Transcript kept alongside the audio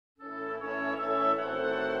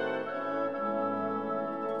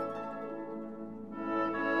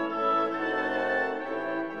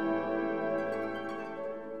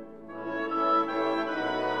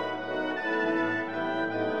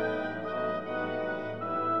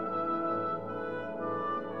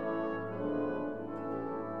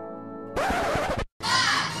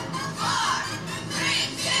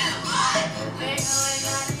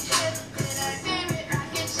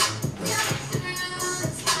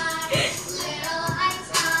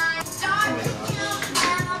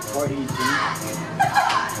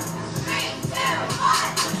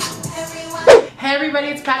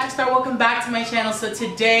everybody, it's PatrickStarrr. Welcome back to my channel. So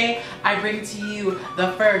today I bring to you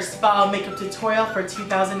the first fall makeup tutorial for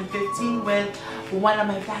 2015 with one of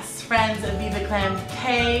my best friends, Viva Glam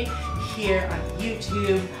K, here on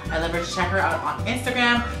YouTube. I love her to check her out on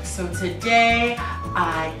Instagram. So today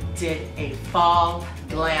I did a fall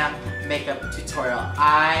glam makeup tutorial.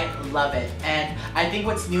 I love it, and I think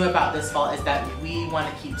what's new about this fall is that we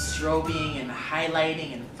want to keep strobing and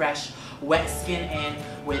highlighting and fresh wet skin in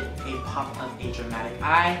with a pop of a dramatic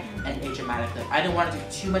eye and a dramatic lip. I don't want to do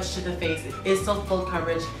too much to the face. It is still full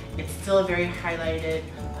coverage. It's still a very highlighted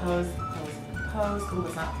pose. Ooh,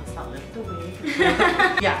 let's not lift the wig.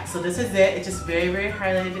 Yeah, so this is it. It's just very, very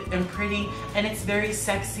highlighted and pretty, and it's very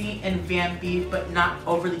sexy and vampy, but not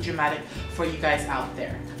overly dramatic for you guys out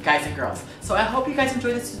there, guys and girls. So I hope you guys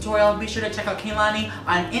enjoyed this tutorial. Be sure to check out Kaylani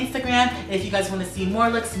on Instagram. And if you guys want to see more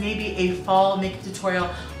looks, maybe a fall makeup tutorial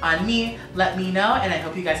on me, let me know, and I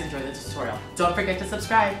hope you guys enjoy the tutorial. Don't forget to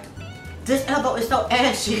subscribe. This elbow is so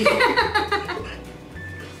ashy. Ew!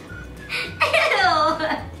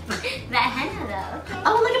 That henna though.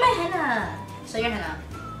 Oh, look at my henna. Show your henna.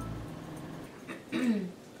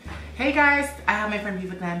 Hey guys, I have my friend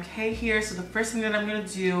Viva Glam K here. So the first thing that I'm gonna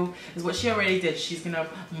do is what she already did. She's gonna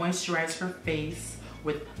moisturize her face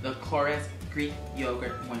with the Chorus Greek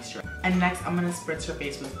Yogurt Moisturizer. And next, I'm gonna spritz her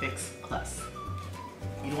face with Fix Plus.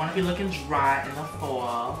 You don't wanna be looking dry in the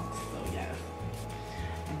fall, so yes.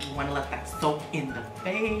 And you wanna let that soak in the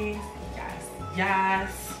face. Yes,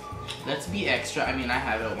 yes. Let's be extra. I mean, I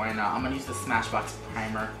have it, why not? I'm gonna use the Smashbox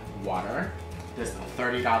Primer Water. This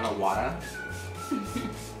 $30 water.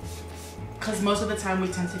 Because most of the time we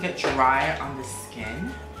tend to get dry on the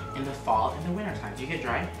skin in the fall and the winter time. Do you get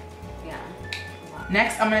dry? Yeah.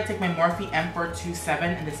 Next, I'm gonna take my Morphe M427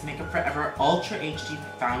 and this Makeup Forever Ultra HD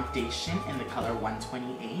Foundation in the color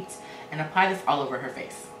 128 and apply this all over her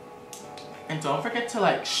face. And don't forget to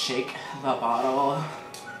like shake the bottle.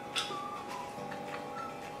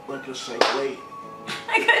 Like a shake weight.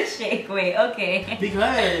 I got a shake weight, okay.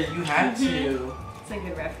 Because you have to. It's a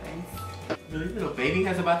good reference. Your little baby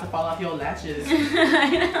has about to fall off your lashes. I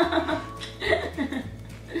know.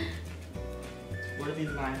 What are these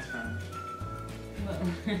lines from?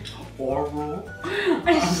 What? Oral.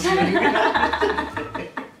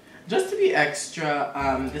 Just to be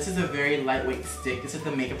extra, this is a very lightweight stick. This is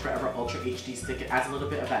the Makeup Forever Ultra HD stick. It adds a little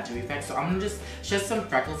bit of that dew effect. So I'm gonna she has some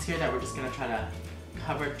freckles here that we're just gonna try to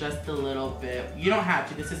cover just a little bit. You don't have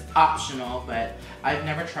to, this is optional, but I've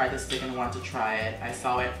never tried this stick and wanted to try it. I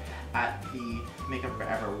saw it at the Makeup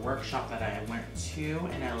Forever workshop that I went to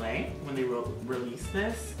in LA when they released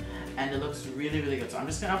this, and it looks really, really good. So I'm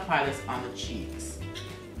just gonna apply this on the cheeks.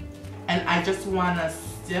 And I just wanna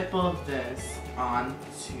stipple this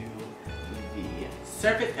onto the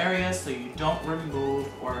surface area so you don't remove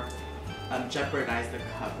or jeopardize the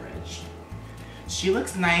coverage. She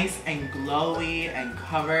looks nice and glowy and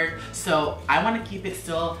covered, so I want to keep it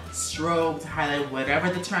still strobed, highlighted, whatever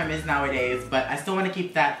the term is nowadays, but I still want to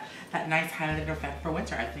keep that nice highlighted effect for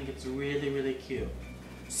winter. I think it's really, really cute.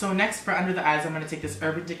 So next, for under the eyes, I'm going to take this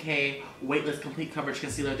Urban Decay Weightless Complete Coverage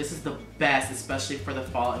Concealer. This is the best, especially for the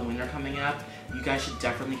fall and winter coming up. You guys should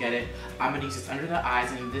definitely get it. I'm going to use this under the eyes,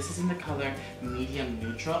 and this is in the color Medium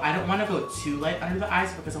Neutral. I don't want to go too light under the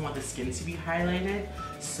eyes because I want the skin to be highlighted.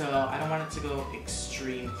 So I don't want it to go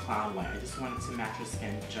extreme clown white. I just want it to match your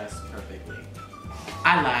skin just perfectly.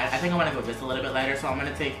 I lied. I think I want to go just a little bit lighter, so I'm going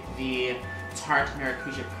to take the Tarte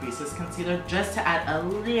Maracuja Creases Concealer just to add a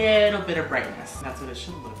little bit of brightness. That's what it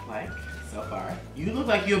should look like so far. You look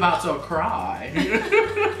like you're about to cry.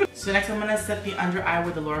 So next I'm going to set the under eye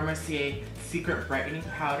with the Laura Mercier Secret Brightening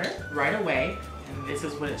Powder right away. And this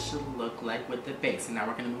is what it should look like with the base. And now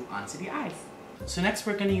we're going to move on to the eyes. So next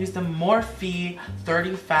we're going to use the Morphe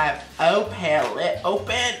 35O palette.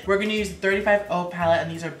 Open! We're going to use the 35O palette, and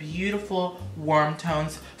these are beautiful warm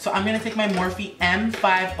tones. So I'm going to take my Morphe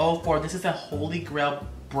M504. This is a Holy Grail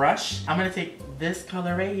brush. I'm going to take this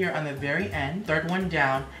color right here on the very end, third one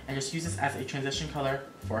down, and just use this as a transition color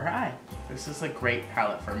for her eye. This is a great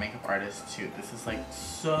palette for makeup artists too. This is like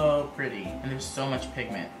so pretty, and there's so much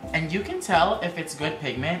pigment. And you can tell if it's good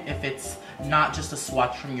pigment if it's not just a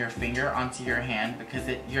swatch from your finger onto your hand, because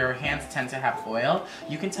your hands tend to have oil.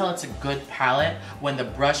 You can tell it's a good palette when the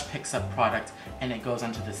brush picks up product and it goes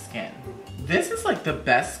onto the skin. This is like the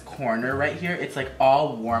best corner right here. It's like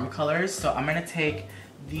all warm colors, so I'm gonna take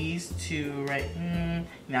these two right.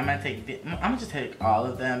 Now I'm gonna just take all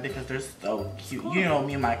of them because they're so cute. You know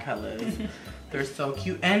me and my colors. They're so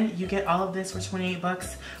cute, and you get all of this for 28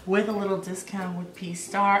 bucks with a little discount with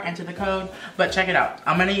PStarrr. Enter the code. But check it out.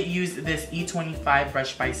 I'm gonna use this E25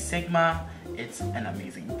 brush by Sigma. It's an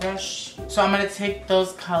amazing brush. So I'm gonna take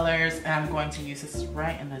those colors and I'm going to use this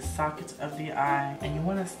right in the socket of the eye. And you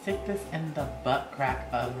wanna stick this in the butt crack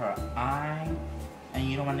of her eye. And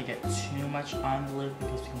you don't wanna get too much on the lid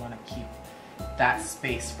because you wanna keep that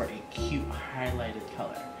space for a cute highlighted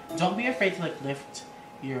color. Don't be afraid to like lift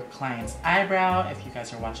your client's eyebrow. If you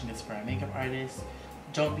guys are watching this for a makeup artist,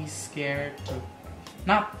 don't be scared to,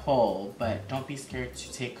 not pull, but don't be scared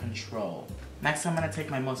to take control. Next, I'm gonna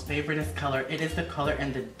take my most favoriteest color. It is the color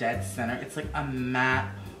in the dead center. It's like a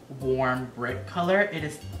matte, warm brick color. It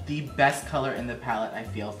is the best color in the palette, I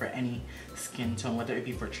feel, for any skin tone, whether it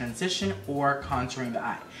be for transition or contouring the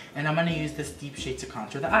eye. And I'm gonna use this deep shade to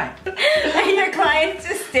contour the eye. And your clients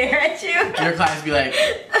just stare at you. Your clients be like...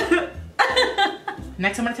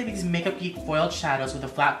 Next, I'm gonna take these Makeup Geek foiled shadows with a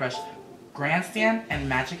flat brush, Grandstand and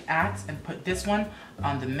Magic Axe, and put this one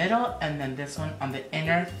on the middle and then this one on the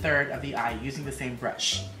inner third of the eye using the same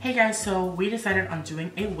brush. Hey guys, so we decided on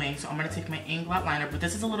doing a wing, so I'm gonna take my Inglot liner, but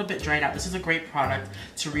this is a little bit dried out. This is a great product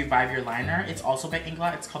to revive your liner. It's also by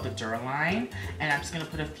Inglot. It's called the Duraline, and I'm just gonna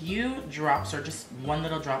put a few drops or just one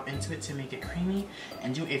little drop into it to make it creamy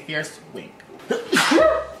and do a fierce wing.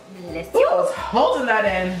 Let's I was holding that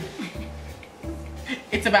in.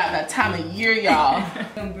 It's about that time of year, y'all.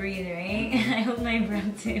 Don't breathe, right? I hold my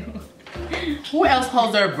breath too. Who else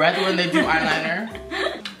holds their breath when they do eyeliner?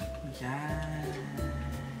 Yes.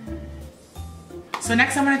 So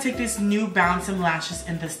next I'm gonna take these new Bounce lashes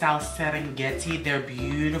in the style Serengeti. They're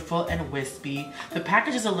beautiful and wispy. The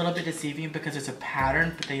package is a little bit deceiving because it's a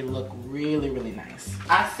pattern, but they look really, really nice.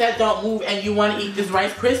 I said don't move and you wanna eat this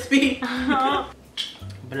Rice Krispie?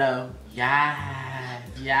 Blow. Yes.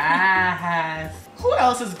 Yes. Who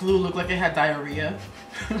else's glue looked like it had diarrhea?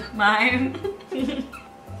 Mine.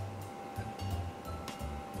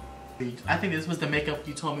 I think this was the makeup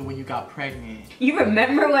you told me when you got pregnant. You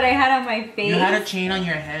remember what I had on my face? You had a chain on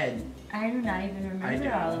your head. I do not even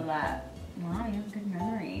remember all of that. Wow, you have a good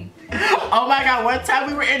memory. Oh my god, one time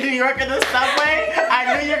we were in New York in the subway.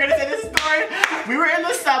 I knew you were gonna say this story. We were in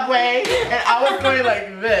the subway and I was going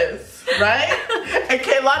like this, right? And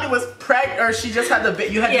Kaylani was pregnant, or she just had the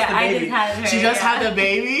baby. You had just the baby. I just had her, she just had the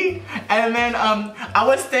baby. And then I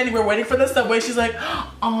was standing, we were waiting for the subway. She's like,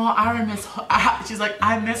 oh, she's like,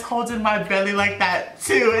 I miss holding my belly like that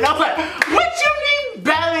too. And I was like, what you mean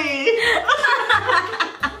belly?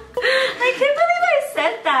 I can't believe I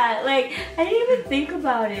said that. Like, I didn't even think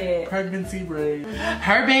about it. Pregnancy brain.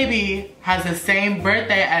 Her baby has the same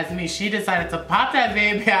birthday as me. She decided to pop that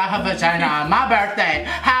baby out her vagina on my birthday.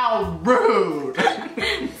 How rude.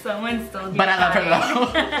 Someone stole you. But I love her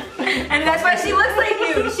though. And that's why she looks like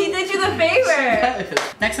you. She did you the favor.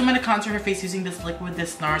 Next, I'm gonna contour her face using this liquid,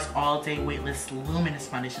 this NARS All Day Weightless Luminous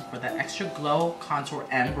Foundation for that extra glow, contour,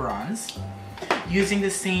 and bronze. Using the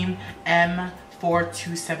same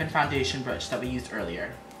M427 foundation brush that we used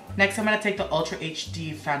earlier. Next, I'm gonna take the Ultra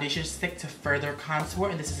HD foundation stick to further contour,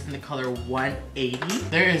 and this is in the color 180.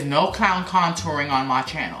 There is no clown contouring on my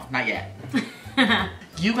channel, not yet.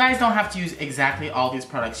 You guys don't have to use exactly all these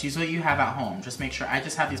products. Use what you have at home. Just make sure. I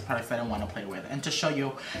just have these products that I want to play with, and to show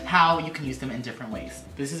you how you can use them in different ways.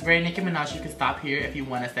 This is very Nicki Minaj. You can stop here if you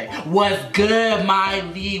want to say, "What's good,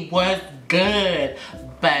 Miley? What's good?"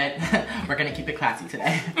 But we're gonna keep it classy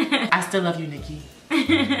today. I still love you, Nicki.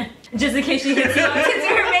 Just in case she hits you up to do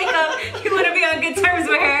her makeup, you want to be on good terms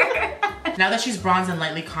with her. Now that she's bronzed and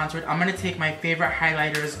lightly contoured, I'm gonna take my favorite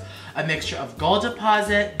highlighters, a mixture of Gold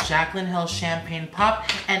Deposit, Jaclyn Hill Champagne Pop,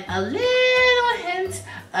 and a little hint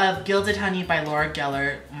of Gilded Honey by Laura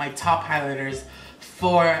Geller, my top highlighters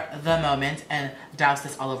for the moment, and douse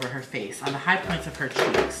this all over her face, on the high points of her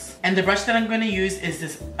cheeks. And the brush that I'm gonna use is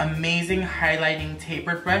this amazing highlighting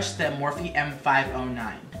tapered brush, the Morphe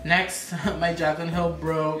M509. Next, my Jaclyn Hill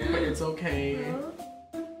broke, but it's okay.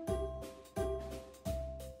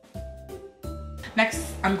 Next,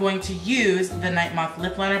 I'm going to use the Night Moth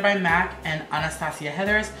Lip Liner by MAC and Anastasia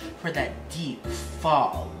Heathers for that deep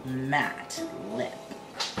fall matte lip.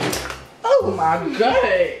 Oh my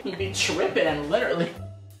god! You be tripping, literally.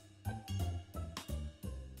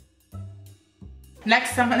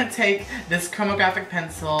 Next, I'm gonna take this chromographic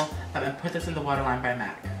pencil and put this in the Waterline by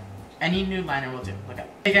MAC. Any nude liner will do, look up.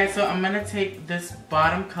 Hey guys, so I'm gonna take this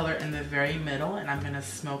bottom color in the very middle and I'm gonna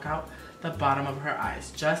smoke out the bottom of her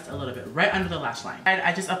eyes, just a little bit, right under the lash line. And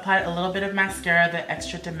I just applied a little bit of mascara, the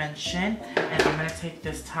Extra Dimension, and I'm gonna take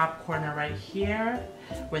this top corner right here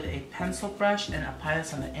with a pencil brush and apply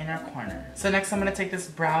this on the inner corner. So next I'm gonna take this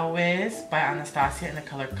Brow Wiz by Anastasia in the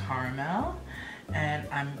color Caramel, And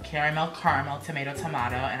I'm caramel, tomato,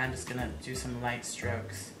 and I'm just gonna do some light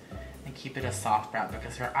strokes and keep it a soft brown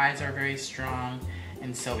because her eyes are very strong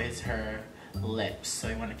and so is her lips. So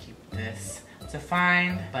you wanna keep this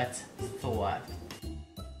defined but soft.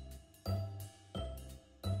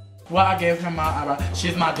 Well, I gave her my eyebrow.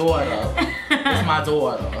 She's my daughter. It's my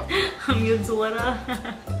daughter. I'm your daughter.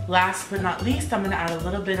 Last but not least, I'm gonna add a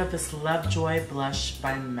little bit of this Lovejoy blush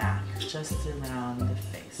by MAC just around the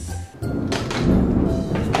face.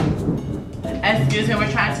 Excuse me, we're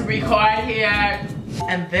trying to record here.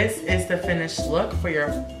 And this is the finished look for your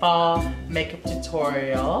fall makeup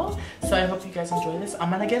tutorial. So I hope you guys enjoy this. I'm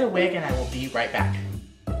gonna get a wig and I will be right back.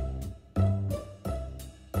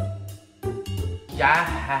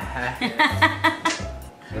 Yeah.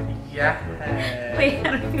 Yeah. Wait,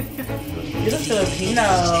 I don't even You look Filipino.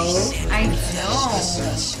 I know.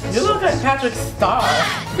 You look like PatrickStarrr.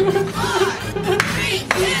 3, 2,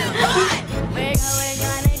 1. We're going